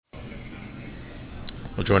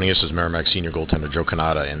Well, joining us is Merrimack senior goaltender Joe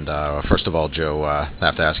Cannata. And first of all, Joe, I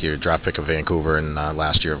have to ask you, draft pick of Vancouver, and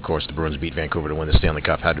last year, of course, the Bruins beat Vancouver to win the Stanley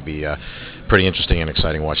Cup. Had to be pretty interesting and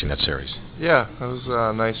exciting watching that series. Yeah, it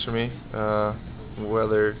was nice for me.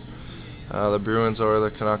 Whether the Bruins or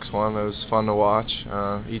the Canucks won, it was fun to watch.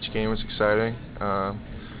 Each game was exciting. A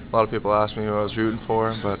lot of people asked me who I was rooting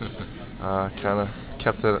for, but kind of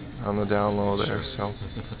kept it on the down low there, so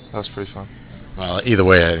that was pretty fun. Well, either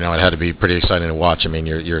way, it had to be pretty exciting to watch. I mean,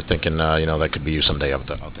 you're thinking, that could be you someday out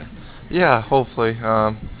there. Yeah, hopefully.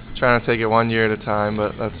 Trying to take it 1 year at a time,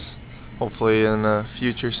 but that's hopefully in the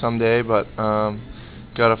future someday. But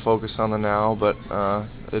got to focus on the now. But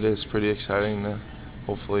it is pretty exciting to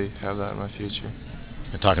hopefully have that in my future.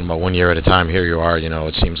 You're talking about 1 year at a time. Here you are.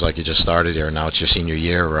 It seems like you just started here. Now it's your senior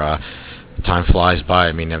year. Time flies by.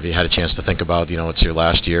 I mean, have you had a chance to think about, it's your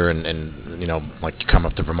last year and like you come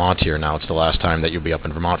up to Vermont here now, it's the last time that you'll be up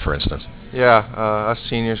in Vermont, for instance. Yeah, us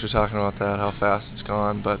seniors were talking about that, how fast it's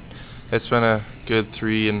gone, but it's been a good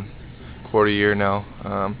 3.25 year now.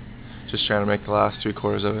 Just trying to make the last 3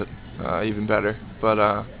 quarters of it even better.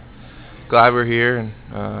 But glad we're here and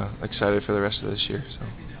excited for the rest of this year. So.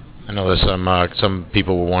 I know there's some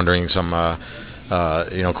people were wondering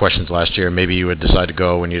questions last year. Maybe you would decide to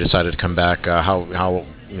go when you decided to come back. How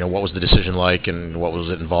what was the decision like, and what was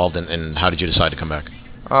it involved in, and how did you decide to come back?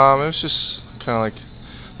 It was just kind of like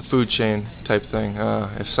a food chain type thing.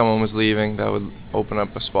 If someone was leaving, that would open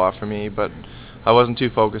up a spot for me, but I wasn't too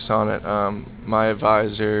focused on it. My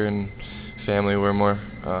advisor and family were more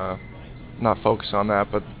not focused on that,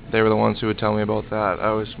 but they were the ones who would tell me about that.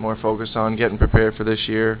 I was more focused on getting prepared for this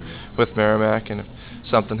year with Merrimack, and if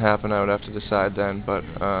something happened, I would have to decide then. But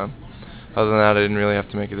other than that, I didn't really have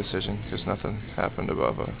to make a decision because nothing happened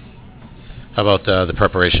above. How about the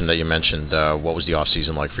preparation that you mentioned? What was the off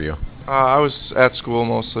season like for you? I was at school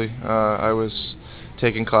mostly. I was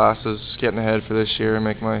taking classes, getting ahead for this year, and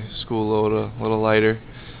make my school load a little lighter.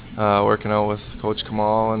 Working out with Coach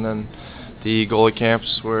Kamal, and then the goalie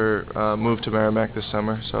camps were moved to Merrimack this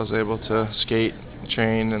summer, so I was able to skate,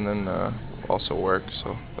 train, and then also work.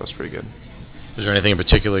 So that was pretty good. Was there anything in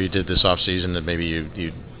particular you did this off season that maybe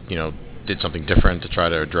you did something different to try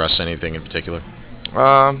to address anything in particular?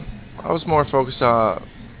 I was more focused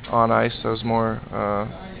on ice. I was more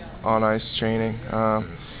on ice training.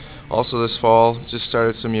 Also this fall, just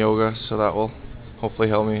started some yoga, so that will hopefully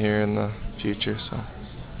help me here in the future. So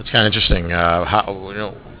it's kind of interesting.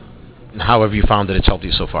 How have you found that it's helped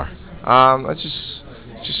you so far? I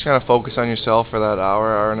just kind of focus on yourself for that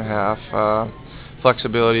hour and a half.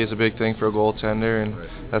 Flexibility is a big thing for a goaltender, and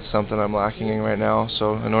that's something I'm lacking in right now.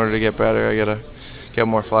 So in order to get better, I gotta get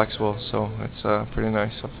more flexible. So it's pretty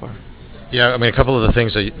nice so far. Yeah, I mean, a couple of the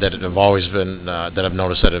things that have always been that I've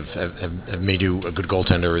noticed that have made you a good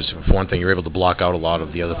goaltender is, for one thing, you're able to block out a lot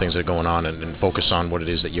of the other things that are going on and focus on what it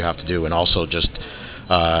is that you have to do, and also just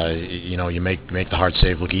you make the hard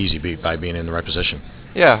save look easy by being in the right position.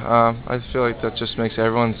 Yeah, I feel like that just makes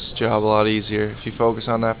everyone's job a lot easier if you focus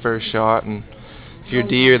on that first shot, and if your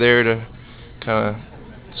D are there to kind of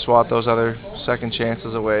swat those other second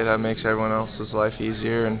chances away, that makes everyone else's life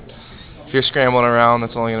easier. And if you're scrambling around,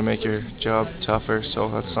 that's only going to make your job tougher. So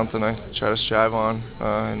that's something I try to strive on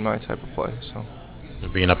in my type of play. So.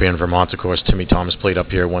 Being up here in Vermont, of course, Timmy Thomas played up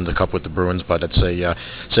here, won the cup with the Bruins. But I'd say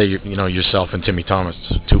yourself and Timmy Thomas,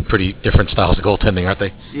 two pretty different styles of goaltending, aren't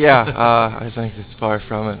they? Yeah, I think it's far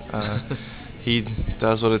from it. He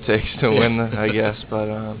does what it takes to win, I guess.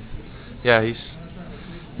 But yeah, he's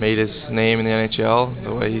made his name in the NHL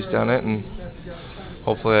the way he's done it, and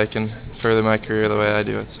hopefully I can further my career the way I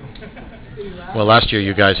do it. So. Well, last year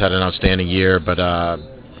you guys had an outstanding year, but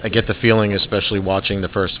I get the feeling, especially watching the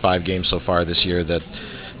first 5 games so far this year, that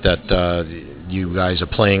you guys are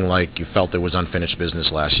playing like you felt there was unfinished business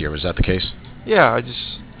last year. Was that the case? Yeah, I just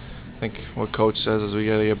think what Coach says is we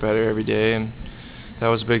got to get better every day, and that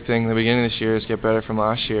was a big thing in the beginning of this year, is get better from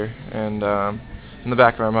last year. And in the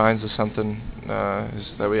back of our minds is something is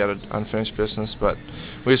that we had unfinished business, but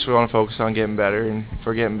we just want to focus on getting better, and if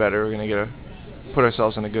we're getting better, we're going to put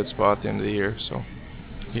ourselves in a good spot at the end of the year. So.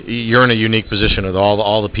 You're in a unique position with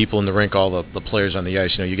all the people in the rink, all the players on the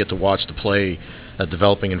ice. You get to watch the play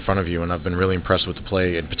developing in front of you, and I've been really impressed with the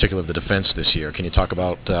play, in particular the defense this year. Can you talk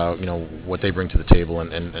about what they bring to the table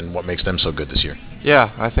and what makes them so good this year?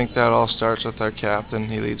 Yeah, I think that all starts with our captain.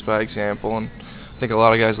 He leads by example, and I think a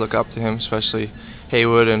lot of guys look up to him, especially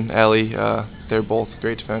Haywood and Ellie. They're both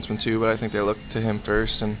great defensemen too, but I think they look to him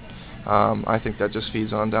first, and I think that just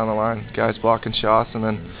feeds on down the line. Guys blocking shots, and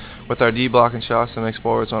then with our D blocking shots, that makes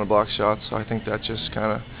forwards want to block shots. So I think that just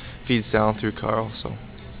kind of feeds down through Carl. So.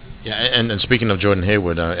 Yeah, and speaking of Jordan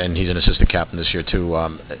Hayward, and he's an assistant captain this year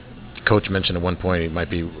too. Coach mentioned at one point he might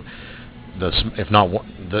be if not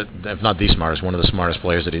the smartest, one of the smartest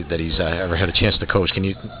players that he's ever had a chance to coach. Can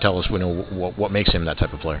you tell us, what makes him that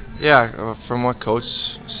type of player? Yeah, from what Coach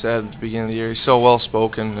said at the beginning of the year, he's so well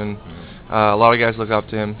spoken, and a lot of guys look up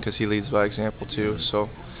to him because he leads by example too. So,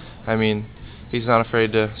 I mean, he's not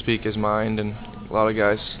afraid to speak his mind, and a lot of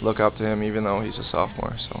guys look up to him even though he's a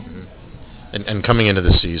sophomore. So. And coming into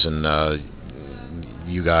the season,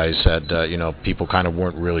 you guys said people kind of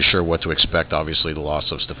weren't really sure what to expect. Obviously, the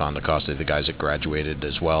loss of Stefan DaCosta, the guys that graduated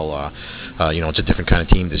as well. It's a different kind of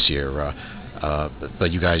team this year.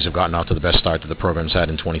 But you guys have gotten off to the best start that the program's had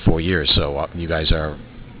in 24 years. So you guys are,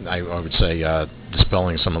 I would say,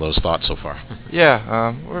 dispelling some of those thoughts so far.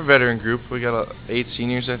 Yeah, we're a veteran group. We got 8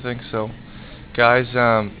 seniors, I think. So guys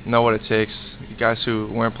know what it takes. Guys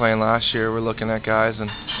who weren't playing last year, we're looking at guys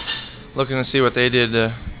and looking to see what they did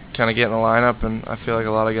to kind of get in the lineup, and I feel like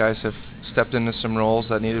a lot of guys have stepped into some roles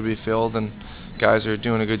that need to be filled, and guys are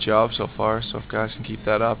doing a good job so far. So if guys can keep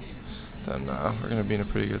that up, then we're going to be in a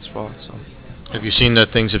pretty good spot. So. Have you seen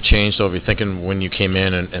that things have changed? Or are you thinking when you came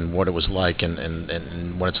in and what it was like,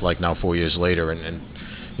 and what it's like now 4 years later, and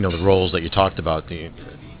the roles that you talked about, the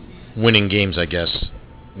winning games, I guess.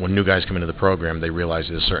 When new guys come into the program, they realize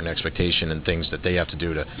there's a certain expectation and things that they have to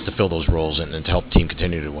do to fill those roles and to help the team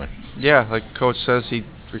continue to win. Yeah, like Coach says, he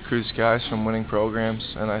recruits guys from winning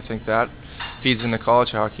programs, and I think that feeds into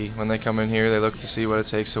college hockey. When they come in here, they look to see what it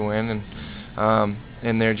takes to win, and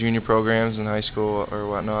in their junior programs in high school or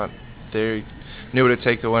whatnot, they knew what it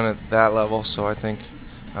take to win at that level. So I think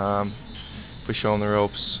if we show them the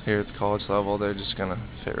ropes here at the college level, they're just going to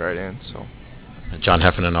fit right in. So. John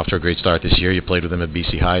Heffernan off to a great start this year. You played with him at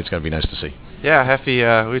BC High. It's going to be nice to see. Yeah,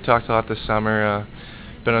 Heffy, we talked a lot this summer.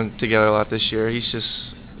 Been together a lot this year. He's just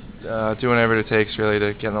doing whatever it takes really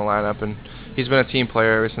to get in the lineup, and he's been a team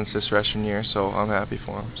player ever since his freshman year. So I'm happy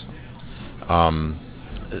for him. So.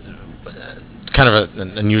 Kind of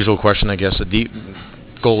an unusual question, I guess.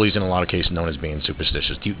 Goalies in a lot of cases known as being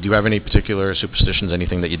superstitious. Do you have any particular superstitions?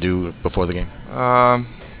 Anything that you do before the game?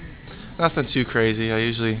 Nothing too crazy. I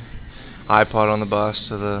usually iPod on the bus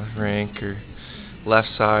to the rink, or left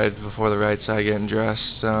side before the right side getting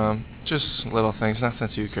dressed. Just little things, nothing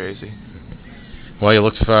too crazy. Well, you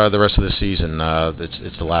look for the rest of the season.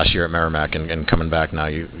 It's the last year at Merrimack, and coming back now,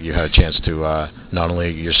 you had a chance to not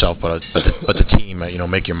only yourself but the team,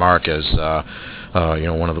 make your mark as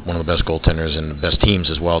one of the best goaltenders and the best teams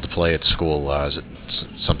as well to play at the school. Is it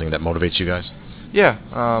something that motivates you guys? Yeah,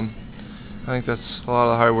 I think that's a lot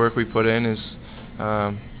of the hard work we put in.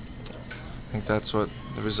 I think that's what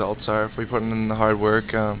the results are. If we put in the hard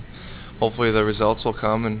work, hopefully the results will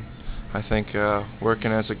come, and I think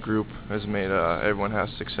working as a group has made everyone have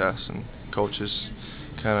success, and coaches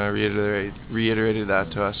kind of reiterated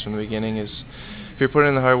that to us from the beginning, is if you're putting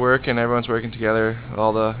in the hard work and everyone's working together,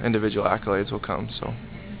 all the individual accolades will come. So. All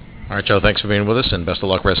right, Joe, thanks for being with us, and best of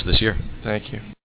luck rest of this year. Thank you.